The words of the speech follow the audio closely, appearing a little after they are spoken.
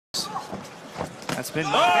That's been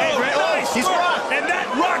nice. He's rocked. And that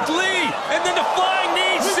rocked Lee. And then the flying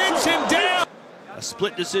knee sends him down. A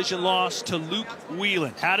split decision loss to Luke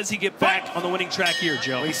Whelan. How does he get back on the winning track here,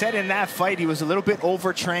 Joe? Well, he said in that fight he was a little bit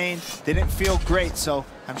overtrained, didn't feel great, so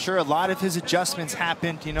I'm sure a lot of his adjustments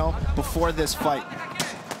happened, you know, before this fight.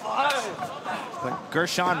 But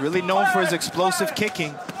Gershon really known for his explosive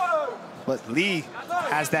kicking, but Lee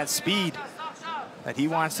has that speed that he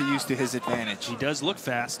wants to use to his advantage. He does look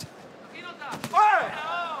fast.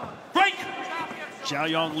 Break!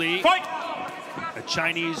 Xiaoyong Lee, fight! A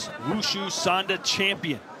Chinese Wushu Sanda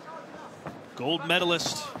champion. Gold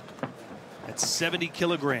medalist at 70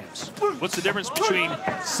 kilograms. What's the difference between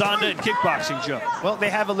Sanda and kickboxing, Joe? Well, they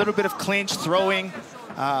have a little bit of clinch, throwing,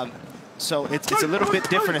 so it's a little bit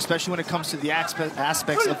different, especially when it comes to the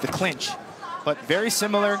aspects of the clinch. But very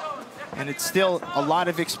similar, and it's still a lot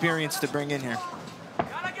of experience to bring in here.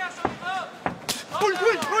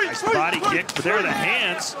 Nice body kick, but there are the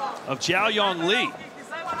hands of Xiaoyong Lee.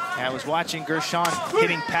 I was watching Gershon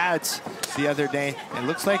hitting pads the other day. It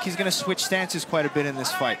looks like he's going to switch stances quite a bit in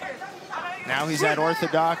this fight. Now he's at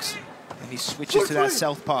orthodox, and he switches to that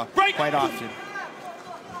southpaw quite often.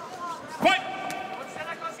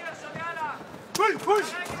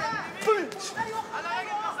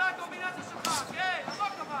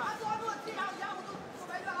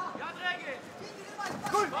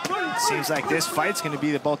 Seems like this fight's going to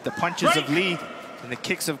be about the punches of Lee and the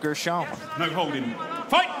kicks of Gershon. No holding.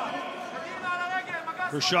 Fight!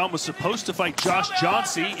 Gershon was supposed to fight Josh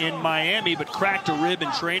Johnsey in Miami, but cracked a rib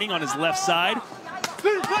in training on his left side.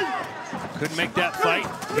 Couldn't make that fight.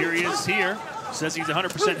 Here he is here. Says he's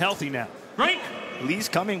 100% healthy now. Break! Lee's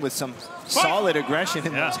coming with some solid aggression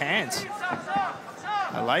in those hands.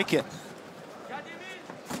 I like it.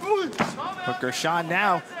 But Gershon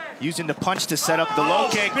now using the punch to set up the low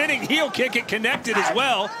kick. Spinning heel kick, it connected as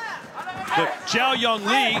well. But Xiaoyong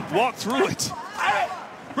Lee walked through it.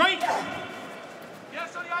 Break!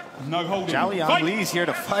 No holding. Xiaoyong Lee's here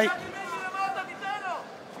to fight.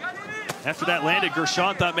 After that landed,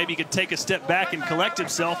 Gershon thought maybe he could take a step back and collect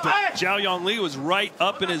himself, but Xiaoyong Lee was right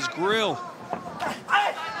up in his grill.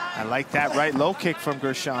 I like that right low kick from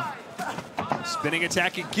Gershon. Spinning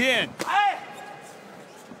attack again.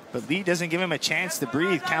 But Lee doesn't give him a chance to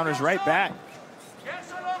breathe, counters right back.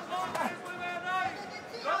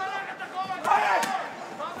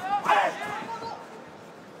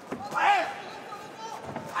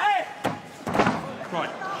 Right.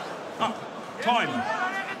 Up. Time.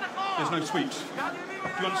 There's no sweeps. Do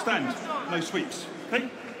you understand? No sweeps. Okay?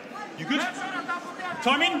 You good?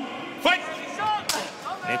 Timing. Fight!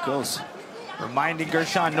 Nichols reminding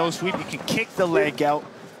Gershon, no sweep. You can kick the leg out,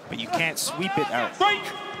 but you can't sweep it out. Break!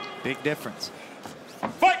 Big difference.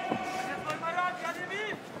 Fight!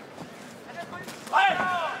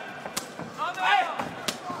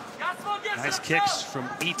 Nice kicks from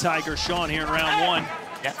Itay Gershon here in round one.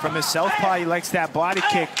 Yeah, from his southpaw, he likes that body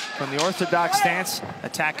kick from the orthodox stance,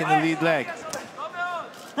 attacking the lead leg.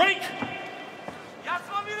 Break!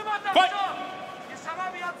 Fight!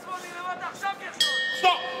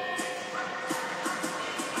 Stop!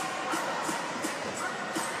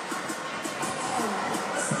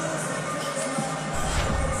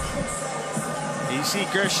 You see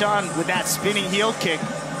Gershon with that spinning heel kick.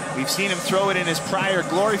 We've seen him throw it in his prior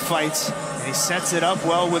glory fights, and he sets it up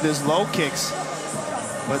well with his low kicks.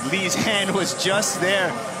 But Lee's hand was just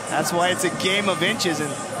there. That's why it's a game of inches,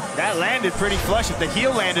 and that landed pretty flush. If the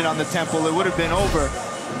heel landed on the temple, it would have been over.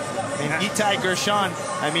 And Itay Gershon,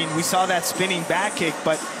 I mean, we saw that spinning back kick,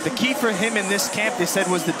 but the key for him in this camp, they said,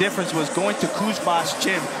 was the difference was going to Kuzba's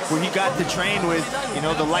gym, where he got to train with, you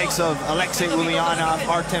know, the likes of Alexei Ulyanov,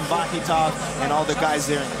 Artem Vakhitov, and all the guys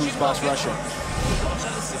there in Kuzba's Russia.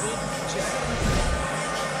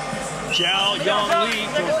 Xiaoyong Lee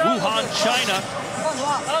from Wuhan, China.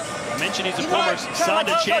 I mentioned he's a former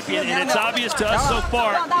Sanda champion, and it's obvious to us so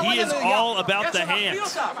far, he is all about the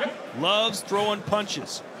hands. Loves throwing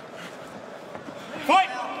punches. Fight!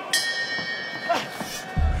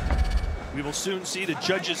 We will soon see the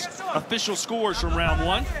judges' official scores from round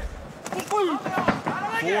one.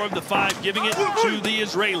 4 of the 5 giving it to the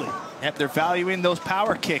Israeli. Yep, they're valuing those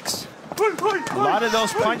power kicks. A lot of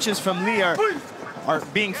those punches from Lee are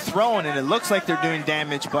being thrown, and it looks like they're doing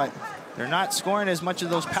damage, but they're not scoring as much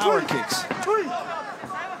of those power kicks.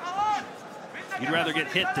 You'd rather get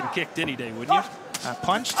hit than kicked any day, wouldn't you?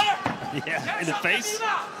 Punched? Yeah, in the face.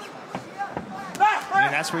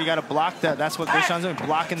 And that's where you got to block that. That's what Gershon's doing,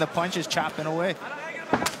 blocking the punches, chopping away.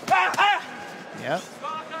 Yep.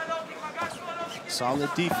 Solid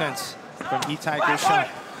defense from Itay Gershon.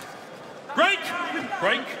 Break!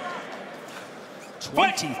 Break!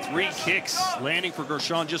 23 kicks landing for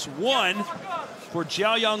Gershon, just one for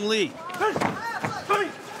Jiaoyong Lee.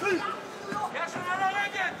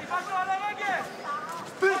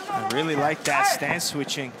 I really like that stance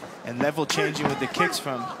switching and level changing with the kicks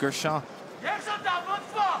from Gershon.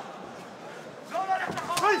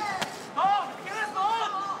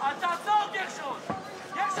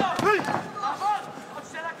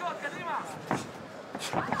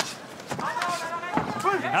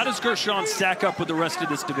 How does Gershon stack up with the rest of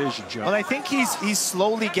this division, Joe? Well, I think he's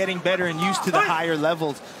slowly getting better and used to the higher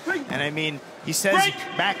levels. And I mean, he says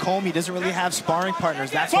back home he doesn't really have sparring partners.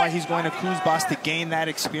 That's why he's going to Kickboxing to gain that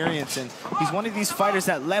experience. And he's one of these fighters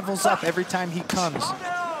that levels up every time he comes.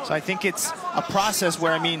 So I think it's a process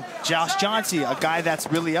where, I mean, Josh Johnson, a guy that's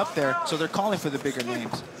really up there, so they're calling for the bigger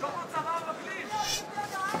names.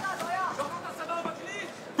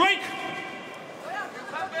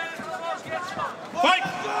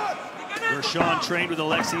 Gershon trained with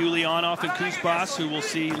Alexei Ulyanov in Kickboxing, who we'll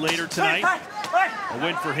see later tonight. A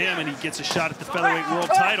win for him, and he gets a shot at the featherweight world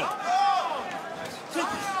title.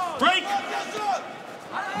 Break!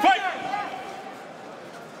 Fight!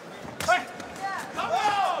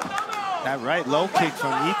 That right low kick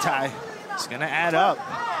from Itay is going to add up.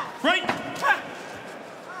 Break!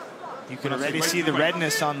 You can already see the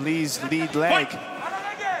redness on Lee's lead leg.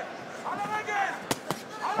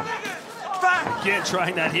 Again,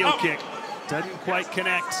 trying that heel kick. Doesn't quite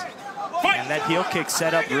connect. And that heel kick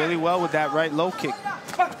set up really well with that right low kick.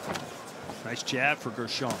 Nice jab for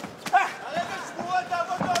Gershon.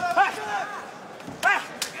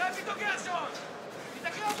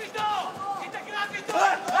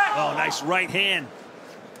 Oh, nice right hand.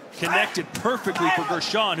 Connected perfectly for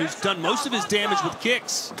Gershon, who's done most of his damage with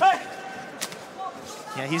kicks.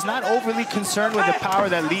 Yeah, he's not overly concerned with the power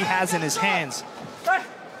that Lee has in his hands.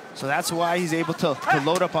 So that's why he's able to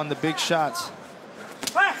load up on the big shots.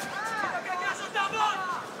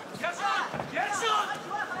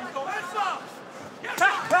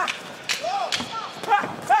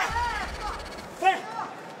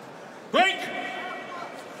 Break!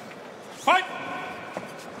 Fight!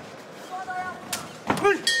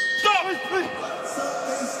 Stop!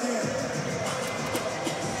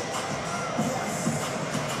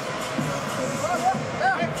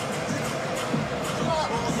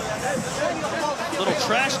 Little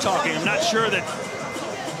trash talking. I'm not sure that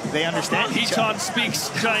they understand each other. Itay speaks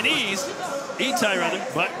Chinese, Itay rather,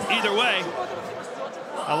 but either way,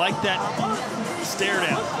 I like that stare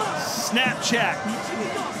down. Snapchat.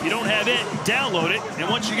 If you don't have it, download it. And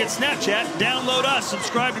once you get Snapchat, download us.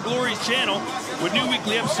 Subscribe to Glory's channel with new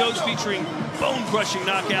weekly episodes featuring bone-crushing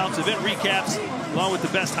knockouts, event recaps, along with the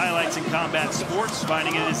best highlights in combat sports.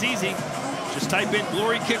 Finding it is easy. Just type in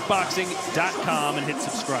glorykickboxing.com and hit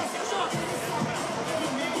subscribe.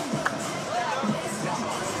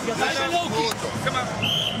 Come on.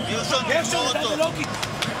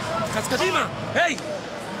 Hey!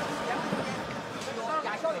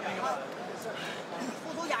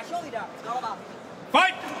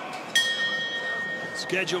 Fight!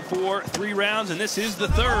 Scheduled for 3 rounds, and this is the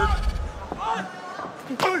third.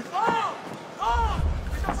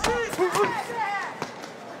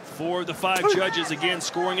 For the 5 judges, again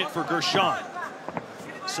scoring it for Gershon.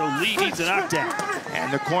 So Lee needs a knockdown.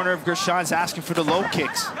 And the corner of Gershon's asking for the low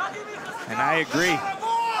kicks. And I agree.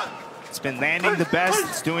 It's been landing the best.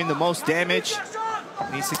 It's doing the most damage.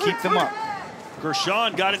 Needs to keep them up.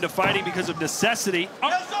 Gershon got into fighting because of necessity,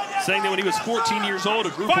 saying that when he was 14 years old,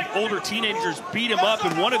 a group of older teenagers beat him up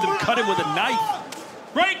and one of them cut him with a knife.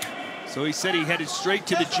 Break! So he said he headed straight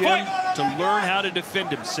to the gym to learn how to defend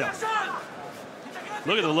himself.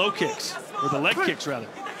 Look at the low kicks, or the leg kicks rather.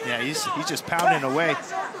 Yeah, he's just pounding away.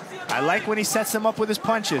 I like when he sets them up with his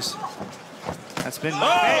punches. That's been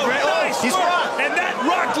nice. And that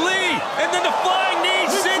rocked Lee, and then the flying knee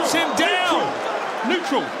sends him down.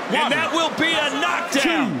 Neutral. And that will be a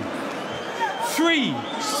knockdown. 2, 3.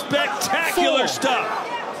 Spectacular 4, stuff.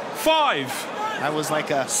 5. That was like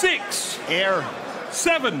a 6. air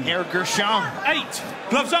 7. Air Gershon. 8.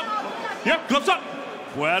 Gloves up. Yep, gloves up.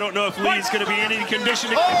 Well, I don't know if Lee's going to be in any condition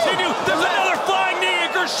to continue. There's another flying knee,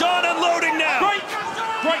 and Gershon unloading now. Break.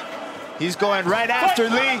 Break. He's going right after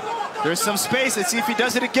Lee. There's some space. Let's see if he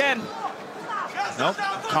does it again. Nope.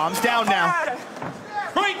 Calms down now.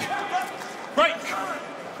 Break. Break.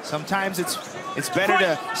 Sometimes it's better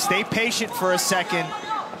to stay patient for a second.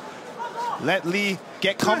 Let Lee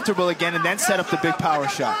get comfortable again and then set up the big power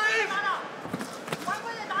shot.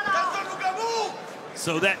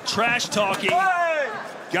 So that trash talking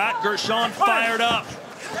got Gershon fired up.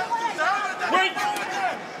 Break.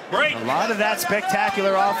 Break. A lot of that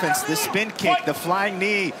spectacular offense, the spin kick, the flying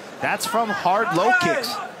knee, that's from hard low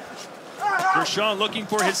kicks. Gershon looking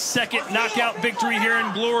for his second knockout victory here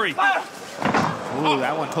in Glory. Ooh,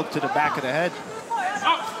 that one hooked to the back of the head.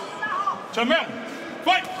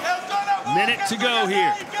 Fight. Minute to go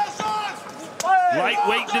here.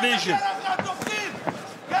 Lightweight division.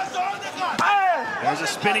 There's a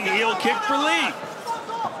spinning heel kick for Lee.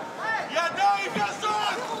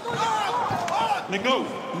 Let go.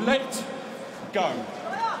 Let go.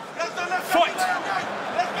 Fight.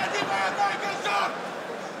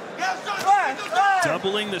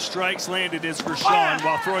 Doubling the strikes landed is Gershon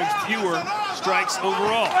while throwing fewer strikes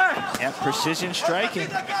overall. Yeah, precision striking.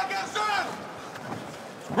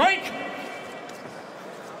 Break.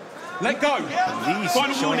 Let go. Lee's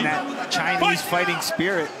showing that Chinese fighting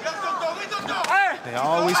spirit. They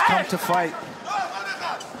always come to fight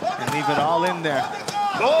and leave it all in there.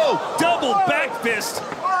 Oh, double back fist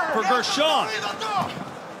for Gershon.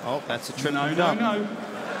 Oh, that's a triple No.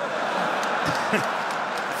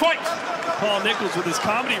 Fight. Paul Nichols with his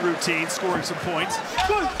comedy routine scoring some points.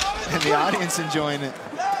 And the audience enjoying it.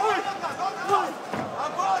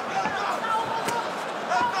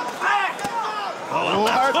 Oh,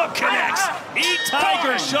 left hook connects. Itay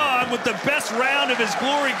Gershon with the best round of his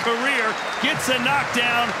Glory career gets a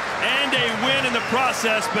knockdown and a win in the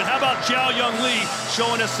process. But how about Xiaoyong Lee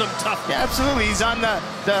showing us some toughness? Yeah, absolutely. He's on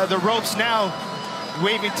the ropes now,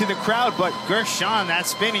 waving to the crowd. But Gershon, that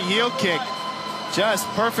spinning heel kick, just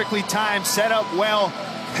perfectly timed, set up well,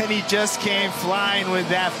 and he just came flying with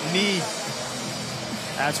that knee.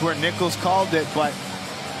 That's where Nichols called it, but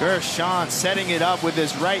Gershon setting it up with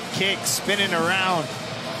his right kick, spinning around.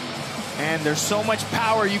 And there's so much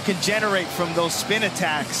power you can generate from those spin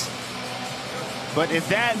attacks. But if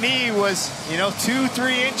that knee was,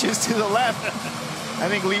 2-3 inches to the left, I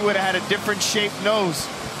think Lee would have had a different shaped nose.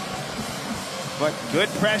 But good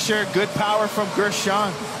pressure, good power from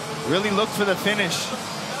Gershon. Really looked for the finish.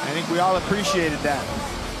 I think we all appreciated that.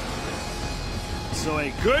 So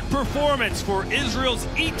a good performance for Israel's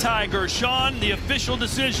Itay Gershon, the official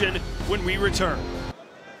decision when we return.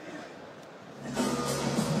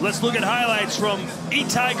 Let's look at highlights from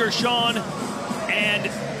Itay Gershon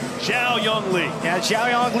and Xiaoyong Lee. Yeah,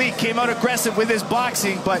 Xiaoyong Lee came out aggressive with his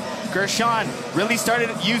boxing, but Gershon really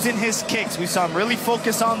started using his kicks. We saw him really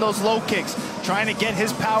focus on those low kicks, trying to get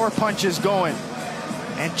his power punches going.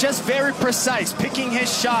 And just very precise, picking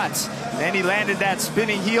his shots. Then he landed that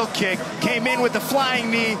spinning heel kick, came in with the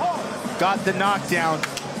flying knee, got the knockdown.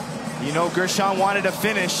 Gershon wanted a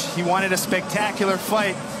finish. He wanted a spectacular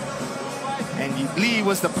fight. And Lee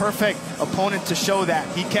was the perfect opponent to show that.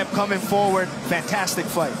 He kept coming forward. Fantastic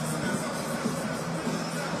fight.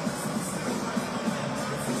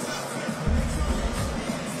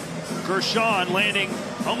 Gershon landing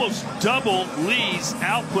almost double Lee's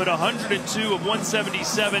output, 102 of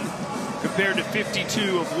 177 compared to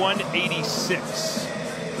 52 of 186.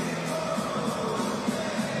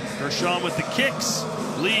 Gershon with the kicks,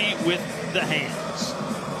 Lee with the hands.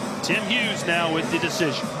 Tim Hughes now with the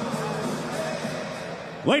decision.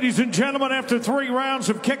 Ladies and gentlemen, after 3 rounds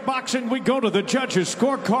of kickboxing, we go to the judges'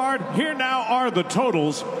 scorecard. Here now are the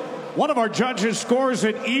totals. One of our judges scores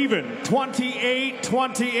it even,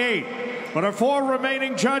 28-28. But our 4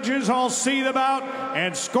 remaining judges all see them out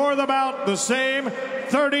and score them out the same,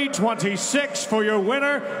 30-26 for your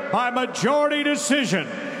winner by majority decision,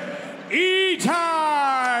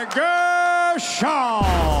 Itay Gershon.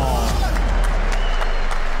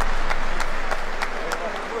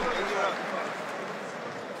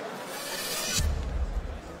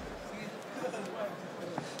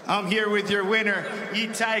 I'm here with your winner,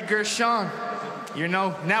 Itay Gershon. You're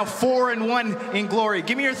now 4-1 in Glory.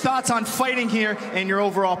 Give me your thoughts on fighting here and your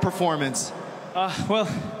overall performance. Well,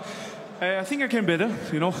 I think I can better.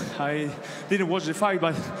 I didn't watch the fight,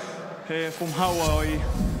 but from how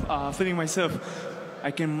I feeling myself,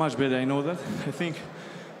 I can much better. I know that. I think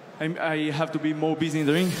I have to be more busy in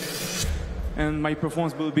the ring, and my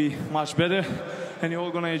performance will be much better. And you're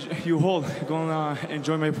all gonna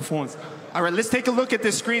enjoy my performance. All right, let's take a look at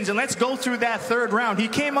the screens and let's go through that 3rd round. He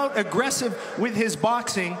came out aggressive with his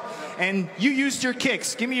boxing, and you used your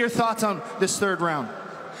kicks. Give me your thoughts on this 3rd round.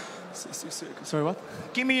 Sorry, what?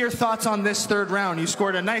 Give me your thoughts on this 3rd round. You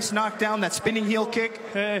scored a nice knockdown, that spinning heel kick.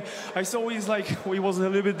 I saw he was a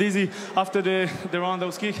little bit dizzy after the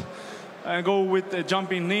roundhouse kick. I go with a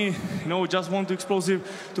jumping knee, just want to explosive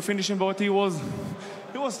to finish him, but it was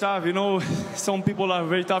tough. Some people are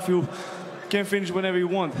very tough. You can finish whenever you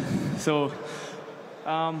want. So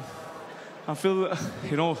I feel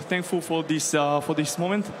thankful for this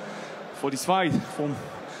moment, for this fight.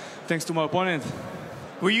 Thanks to my opponent.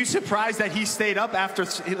 Were you surprised that he stayed up after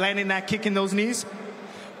landing that kick in those knees?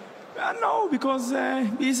 No, because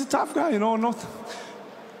he's a tough guy, you know. Not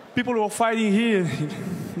people who are fighting here,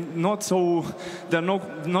 they're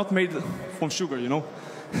not made from sugar, you know.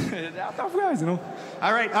 They're tough guys, you know.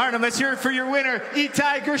 All right, Artem, let's hear it for your winner,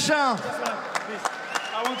 Itay Gershon.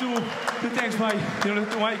 I want to thank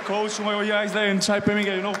to my coach, to my guys there in Taipei,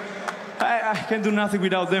 you know. I can do nothing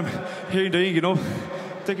without them here in the ring, you know.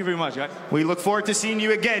 Thank you very much, guys. We look forward to seeing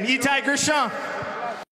you again. Itay Gershon.